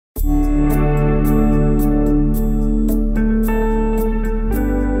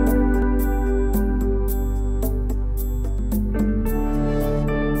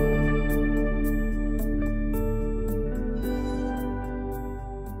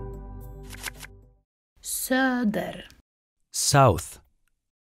South.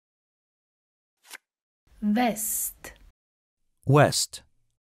 Väst. West.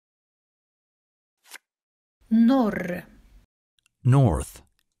 Norr. North.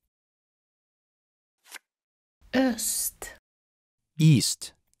 Öst.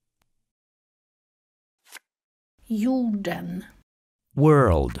 East. Jorden.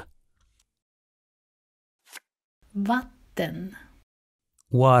 World. Vatten.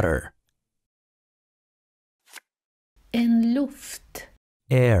 Water. En luft.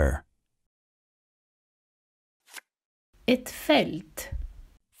 Air. Ett fält.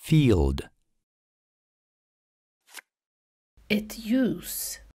 Field. Ett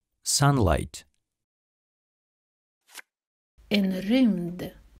ljus. Sunlight. En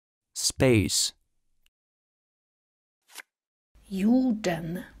rymd. Space.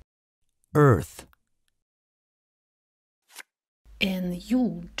 Jorden. Earth. En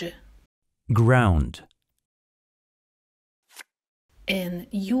jord. Ground. En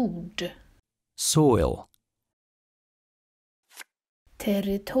jord. Soil.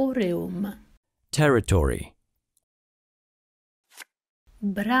 Territorium. Territory.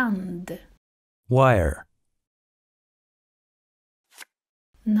 Brand. Wire.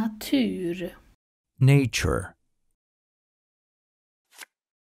 Natur. Nature.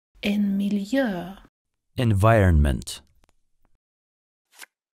 En miljö. Environment.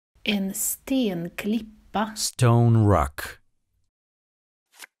 En stenklippa. Stone rock.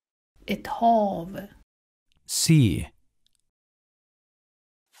 Ett hav. Sea.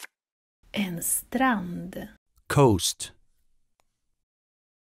 En strand. Coast.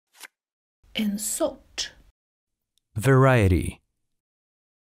 En sort. Variety.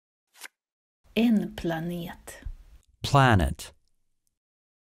 En planet. Planet.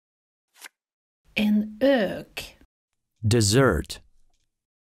 En ök. Desert.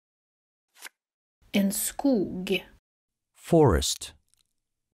 En skog. Forest.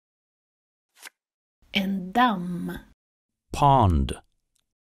 En damm. Pond.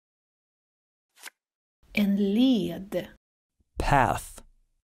 En led. Path.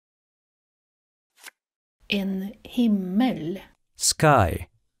 En himmel. Sky.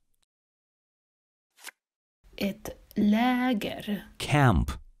 Ett läger.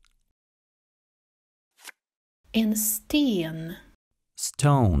 Camp. En sten.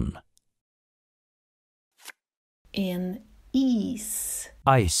 Stone. En is.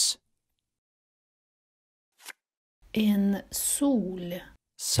 Ice. En sol.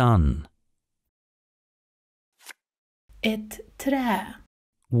 Sun. Ett trä.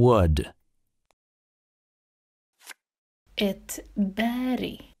 Wood. Ett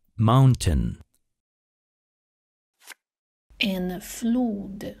berg. Mountain. En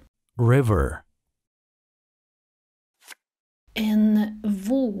flod. River. En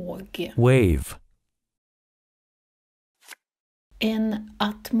våg. Wave. En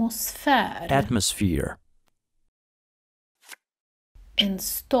atmosfär. Atmosphere. En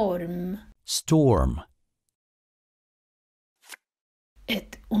storm. Storm.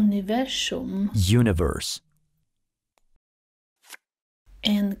 Ett universum. Universe.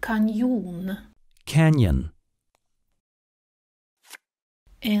 En kanjon. Canyon.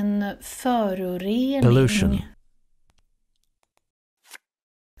 En förorening. Pollution.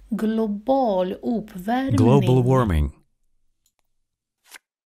 Global uppvärmning. Global warming.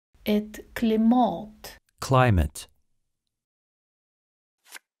 Ett klimat. Climate.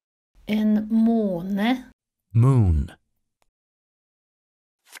 En måne. Moon.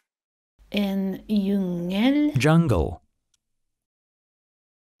 En djungel. Jungle.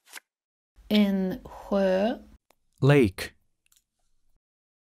 En sjö. Lake.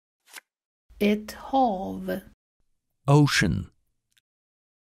 Ett hav. Ocean.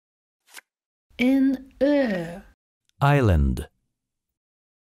 En ö. Island.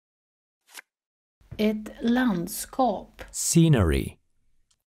 Ett landskap. Scenery.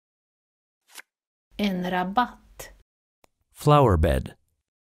 En rabatt. Flowerbed.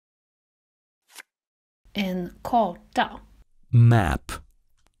 En karta. Map.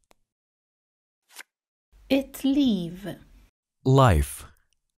 Ett liv. Life.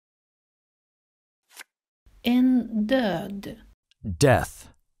 En död. Death.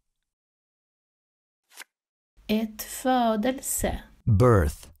 Ett födelse.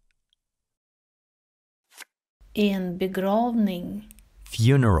 Birth. En begravning.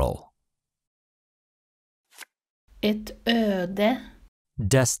 Funeral. Ett öde.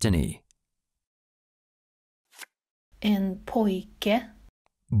 destiny, en pojke,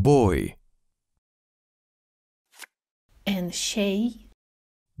 boy, en tjej,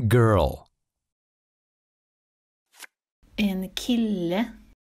 girl, en kille,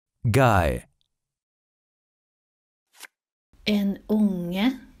 guy, en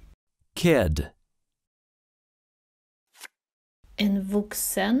unge, kid, en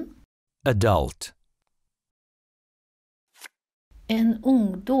vuxen, adult, en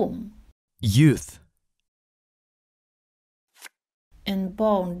ungdom, youth, en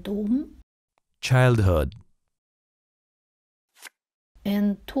barndom, childhood,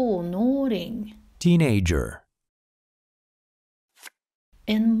 en tonåring, teenager,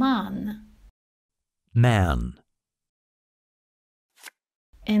 en man, man,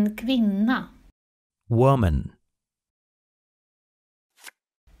 en kvinna, woman,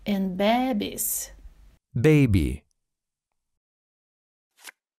 en bebis, baby,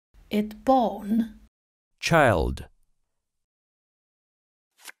 ett barn, child,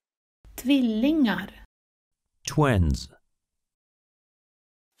 tvillingar, twins,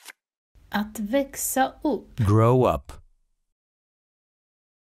 att växa upp, grow up,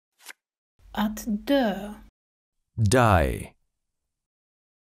 att dö, die,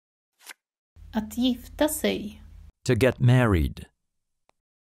 att gifta sig, to get married,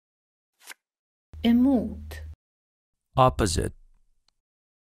 emot, opposite,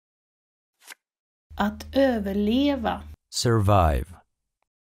 att överleva, survive,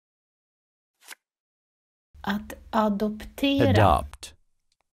 att adoptera, adopt,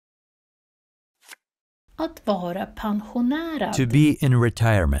 att vara pensionärad, to be in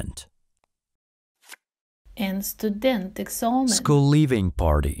retirement, en studentexamen, school leaving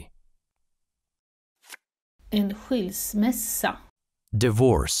party, en skilsmässa,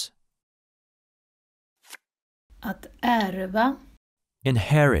 divorce, att ärva,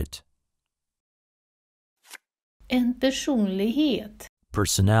 inherit, en personlighet,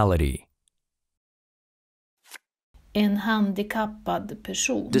 personality, en handikappad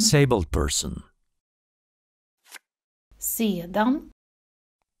person, disabled person, sedan,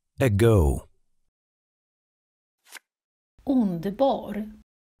 ago, underbar,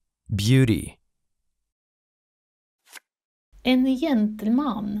 beauty, en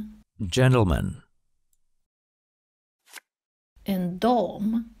gentleman, gentleman, en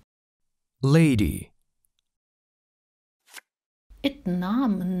dam, lady, ett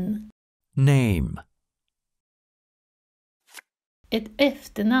namn, name, ett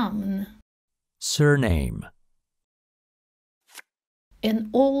efternamn, surname,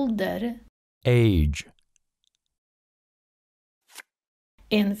 en ålder, age,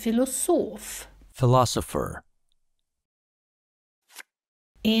 en filosof, philosopher,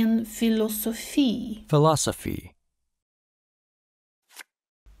 en filosofi, philosophy,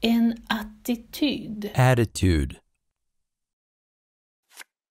 en attityd, attitude,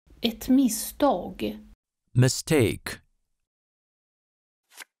 ett misstag, mistake,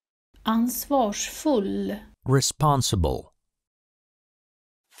 ansvarsfull, responsible,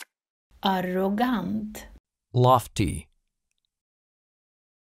 arrogant, lofty,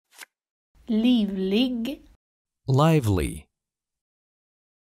 livlig, lively,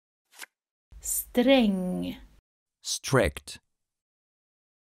 sträng, strict,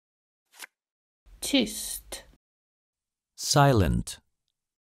 tyst, silent,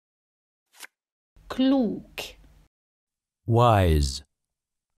 klok, wise,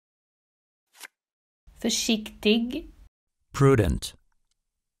 försiktig, prudent,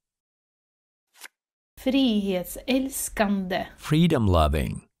 frihetsälskande,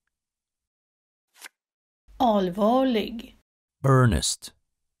 freedom-loving, allvarlig, earnest,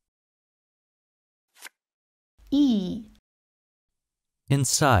 i,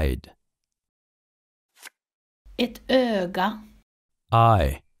 inside, ett öga,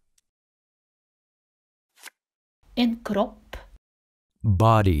 eye, en kropp,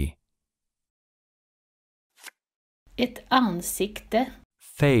 body, ett ansikte,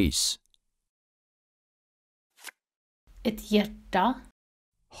 face, ett hjärta,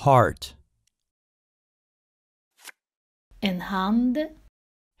 heart, en hand,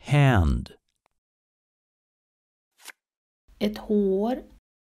 hand, ett hår,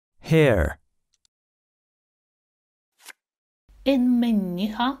 hair, en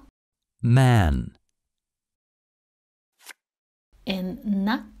människa, man, en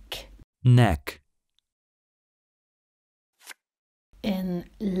nack, neck, en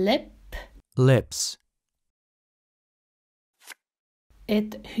läpp, lips,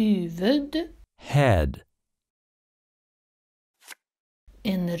 ett huvud, head,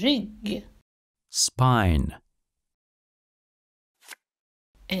 en rygg, spine,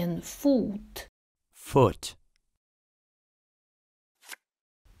 En fot. foot,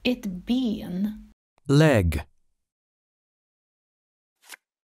 Ett ben. leg,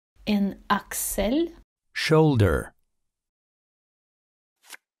 En axel. shoulder,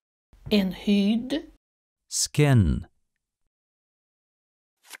 En hud. skin,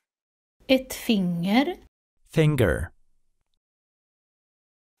 Ett finger. finger,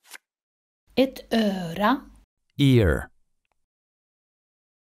 Ett öra. ear,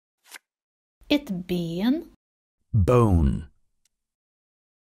 Ett ben. bone,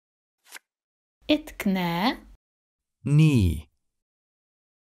 Ett knä. knee,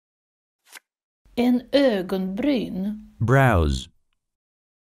 En ögonbryn. brows,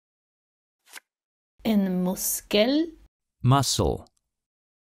 En muskel. muscle,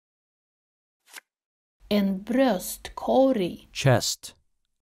 En bröstkorg. chest,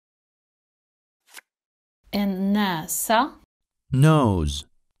 En näsa. nose,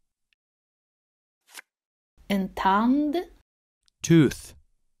 En tand. tooth,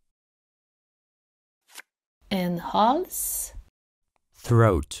 En hals.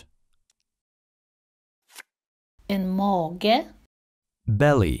 throat, En mage.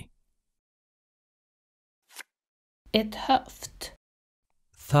 belly, Ett höft.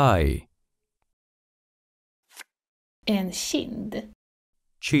 thigh, En kind.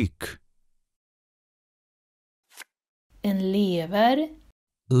 cheek, En lever.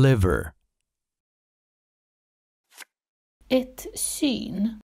 liver, Ett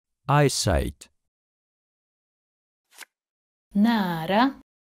syn. eyesight, Nära.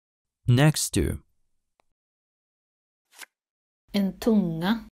 next to, En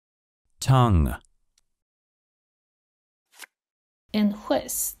tunga. tongue, En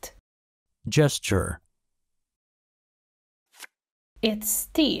gest. gesture, Ett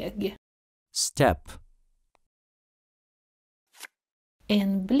steg. step,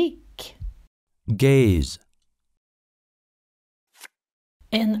 En blick. gaze,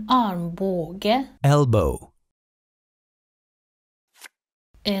 En armbåge. elbow,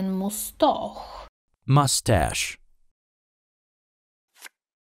 En mustasch. mustache,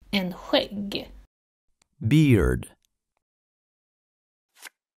 En skägg. beard,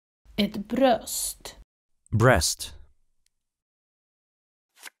 Ett bröst. breast,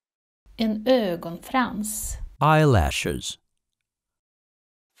 En ögonfrans. eyelashes,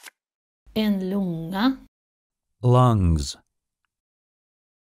 En lunga. lungs,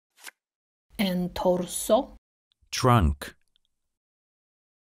 En torso. trunk,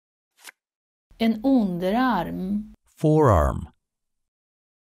 En underarm. forearm,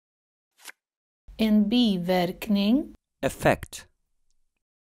 En biverkning. effect,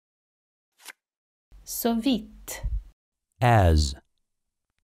 Så vitt. as,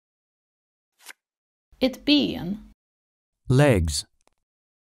 Ett ben. legs,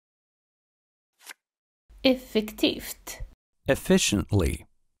 Effektivt. efficiently,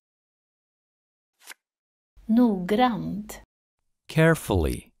 Noggrant.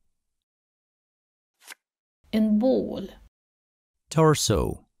 carefully, En bål.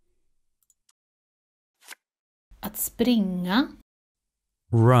 torso, Att springa.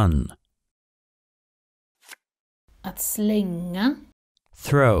 run, Att slänga.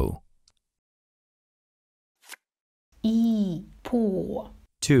 throw, I. På.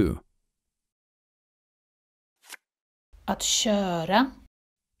 to, Att köra.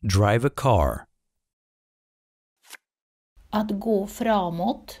 drive a car, Att gå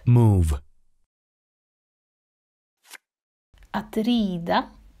framåt. move, Att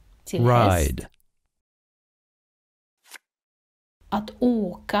rida. Till häst. ride, Att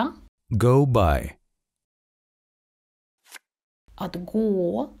åka. go by, Att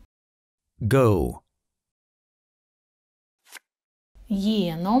gå. go,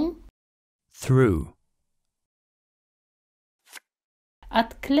 Genom. through,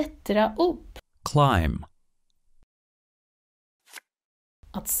 Att klättra upp. climb,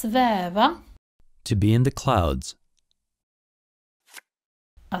 Att sväva. to be in the clouds,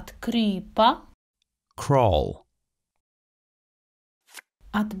 Att krypa. crawl,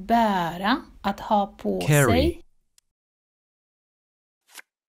 Att bära. Att ha på carry, sig.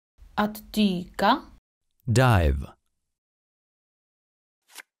 Att dyka. dive,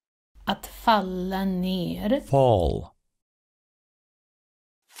 Att falla ner. fall,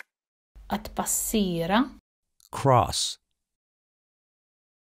 Att passera. cross,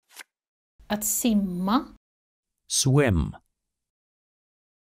 Att simma. swim,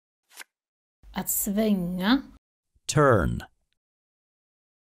 Att svänga. turn,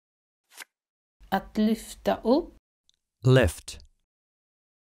 Att lyfta upp. lift,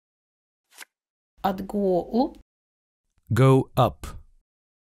 Att gå upp. go up,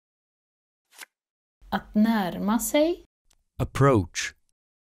 Att närma sig. approach,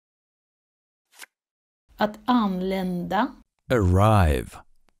 Att anlända. arrive,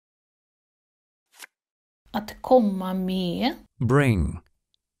 Att komma med. bring,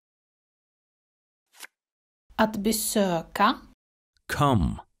 Att besöka.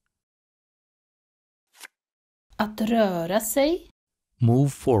 come, Att röra sig. move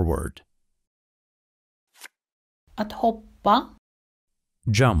forward, Att hoppa.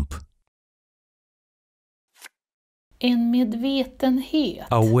 jump, En medvetenhet.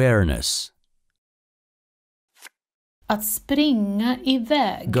 awareness, Att springa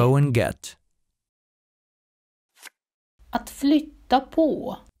iväg. go and get, Att flytta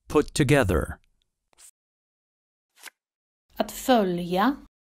på. put together, Att följa.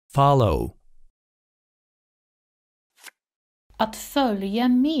 follow, Att följa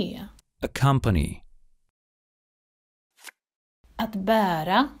med. accompany, Att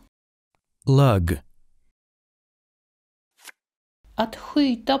bära. lug, Att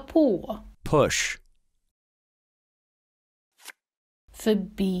skjuta på. push,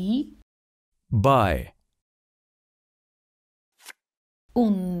 Förbi. by,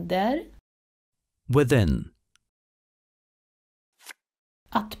 Under. within,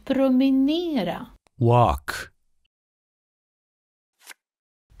 Att promenera. walk,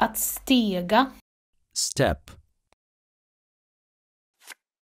 Att stega. step,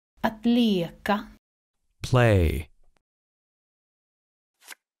 Att leka. play,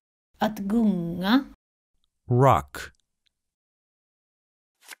 Att gunga. rock,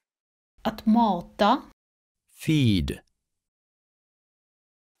 Att mata. feed,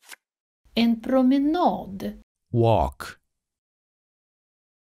 En promenad. walk,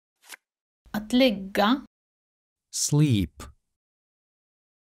 Att lägga. sleep,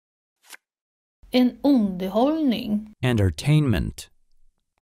 En underhållning. entertainment,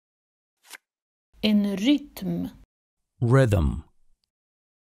 En rytm. rhythm,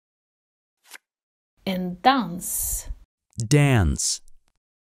 En dans. dance,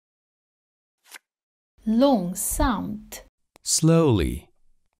 Långsamt. slowly,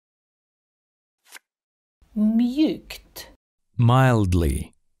 Mjukt.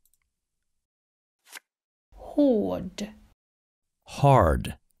 mildly, Hård.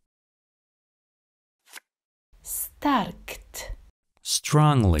 hard, Starkt.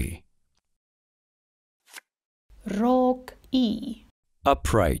 strongly, Rak i.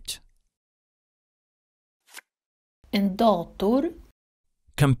 upright, En dator.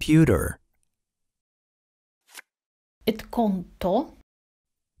 computer, Ett konto.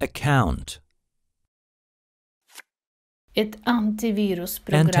 account, Ett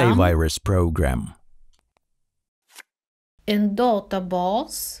antivirusprogram. antivirus program, En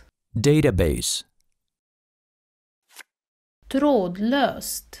databas. database,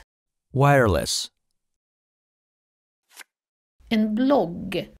 Trådlöst. wireless, En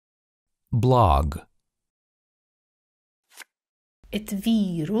blogg. blog, Ett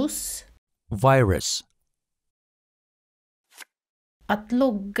virus. virus, Att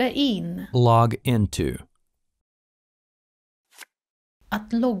logga in. log into,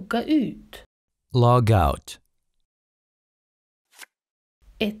 Att logga ut. log out,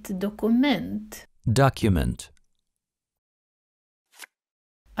 Ett dokument. document,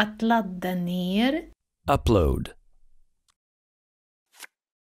 Att ladda ner. upload,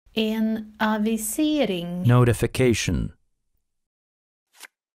 En avisering. notification,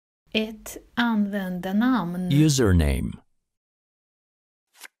 Ett användarnamn. username,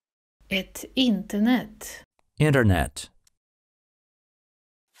 Ett internet. internet,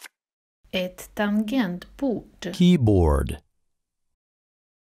 Ett tangentbord. keyboard,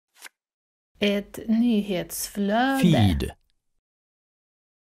 Ett nyhetsflöde. feed,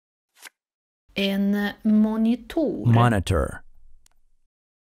 En monitor. monitor,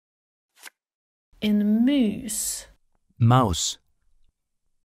 En mus. mouse,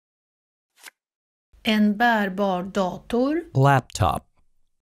 En bärbar dator. laptop,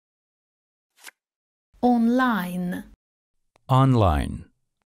 Online. online,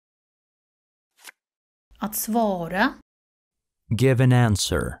 Att svara. give an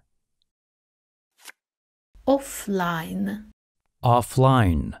answer, Offline.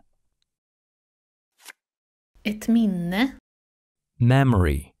 offline, Ett minne.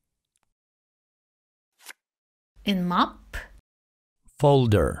 memory, En mapp.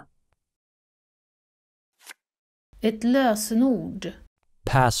 folder, Ett lösenord.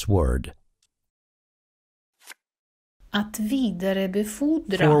 password, Att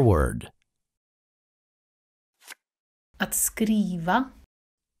vidarebefordra. forward, Att skriva.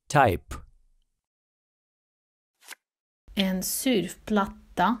 type, En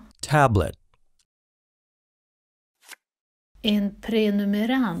surfplatta. tablet, En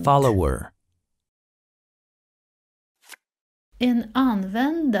prenumerant. follower, En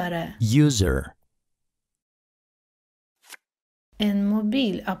användare. user, En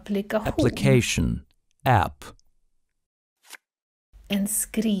mobilapplikation. application, app, En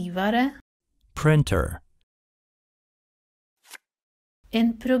skrivare. printer,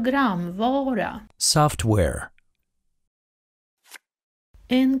 En programvara. software,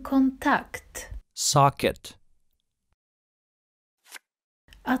 En kontakt. socket,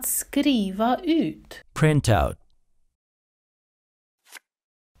 Att skriva ut. printout,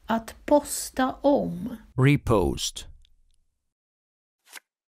 Att posta om. repost,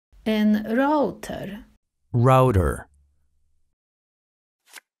 En router. router,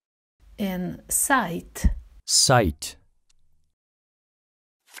 En sajt. site,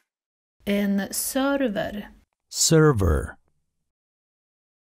 En server. server,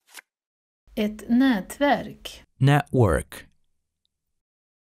 Ett nätverk. network,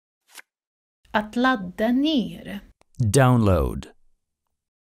 Att ladda ner. download,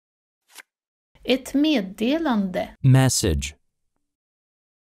 Ett meddelande. message,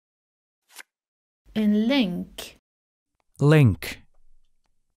 En länk. link,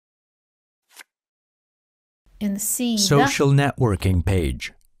 En sida. social networking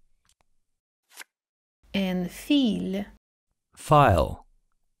page, En fil. file,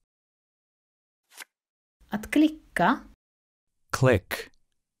 Att klicka. click,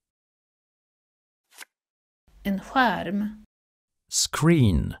 En skärm.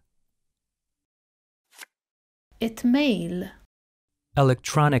 screen, Ett mejl.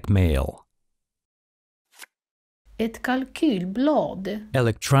 electronic mail, Ett kalkylblad.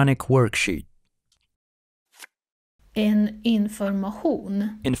 electronic worksheet, En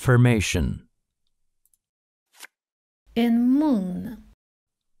information. information, En mun.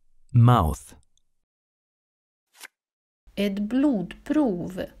 mouth, Ett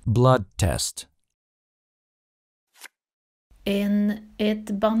blodprov. blood test,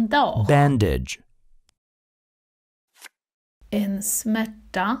 Ett bandage. bandage, En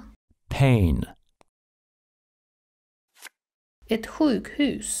smärta. pain, Ett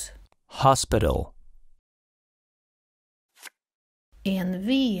sjukhus. hospital, En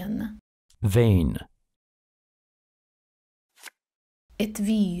ven. vein, Ett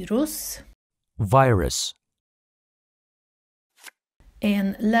virus. virus,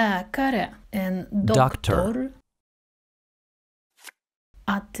 En läkare. En Doctor. doktor.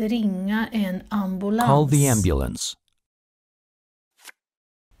 Att ringa en ambulans. call the ambulance,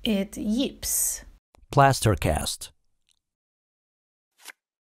 Ett gips. plaster cast,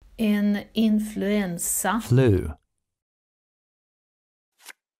 En influensa. flu,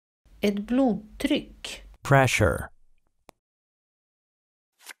 Ett blodtryck. pressure,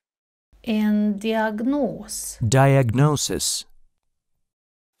 En diagnos. diagnosis,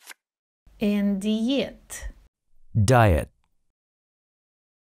 En diet. diet,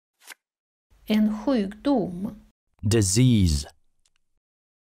 En sjukdom. disease,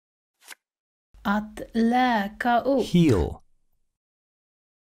 Att läka upp. heal,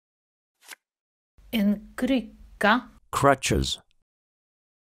 En krycka. crutches,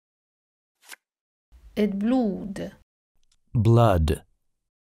 Ett blod. blood,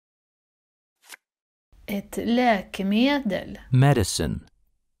 Ett läkemedel. medicine,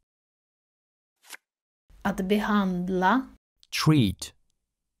 Att behandla. treat,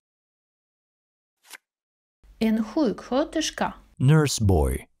 En sjuksköterska. nurse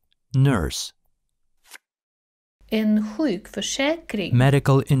boy, nurse, En sjukförsäkring.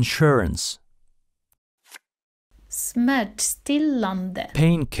 medical insurance, Smärtstillande.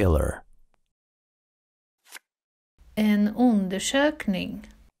 painkiller, En undersökning.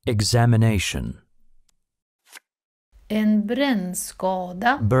 examination, En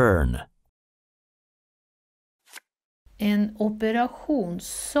brännskada. burn, En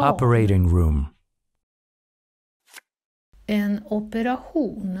operationssal. operating room, En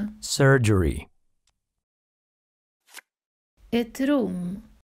operation. surgery, Ett rum.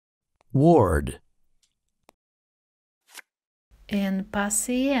 ward, En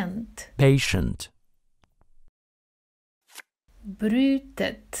patient. patient,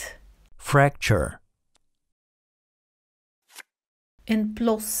 Brutet. fracture, En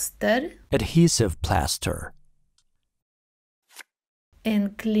plåster. adhesive plaster,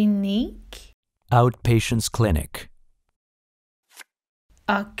 En klinik. outpatients clinic,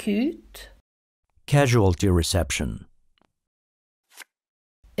 Akut. casualty reception,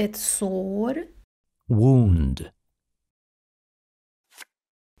 Ett sår. wound,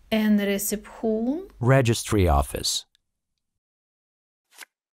 En reception. registry office,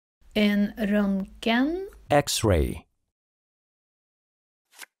 En röntgen. x-ray,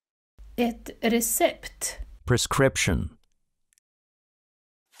 Ett recept. prescription,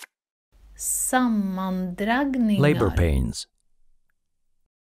 Sammandragningar. labor pains,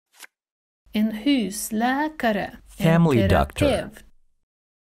 En husläkare. Family en doctor. terapeut.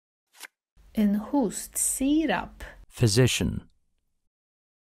 En hostsirap. physician,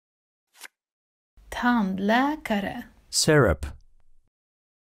 Tandläkare. syrup,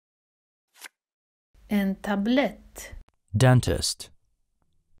 En tablett. dentist,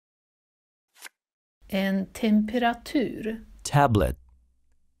 En temperatur. tablet,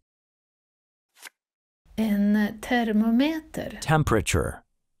 En termometer. temperature,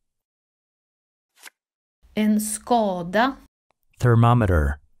 En skada.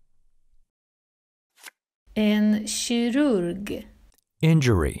 thermometer, En kirurg.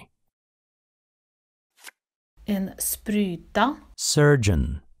 injury, En spruta.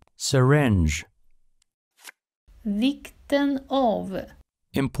 surgeon, syringe, Vikten av.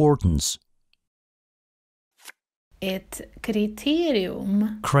 importance, Ett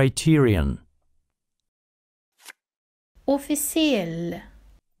kriterium. criterion, Officiell.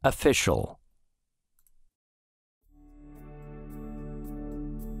 official,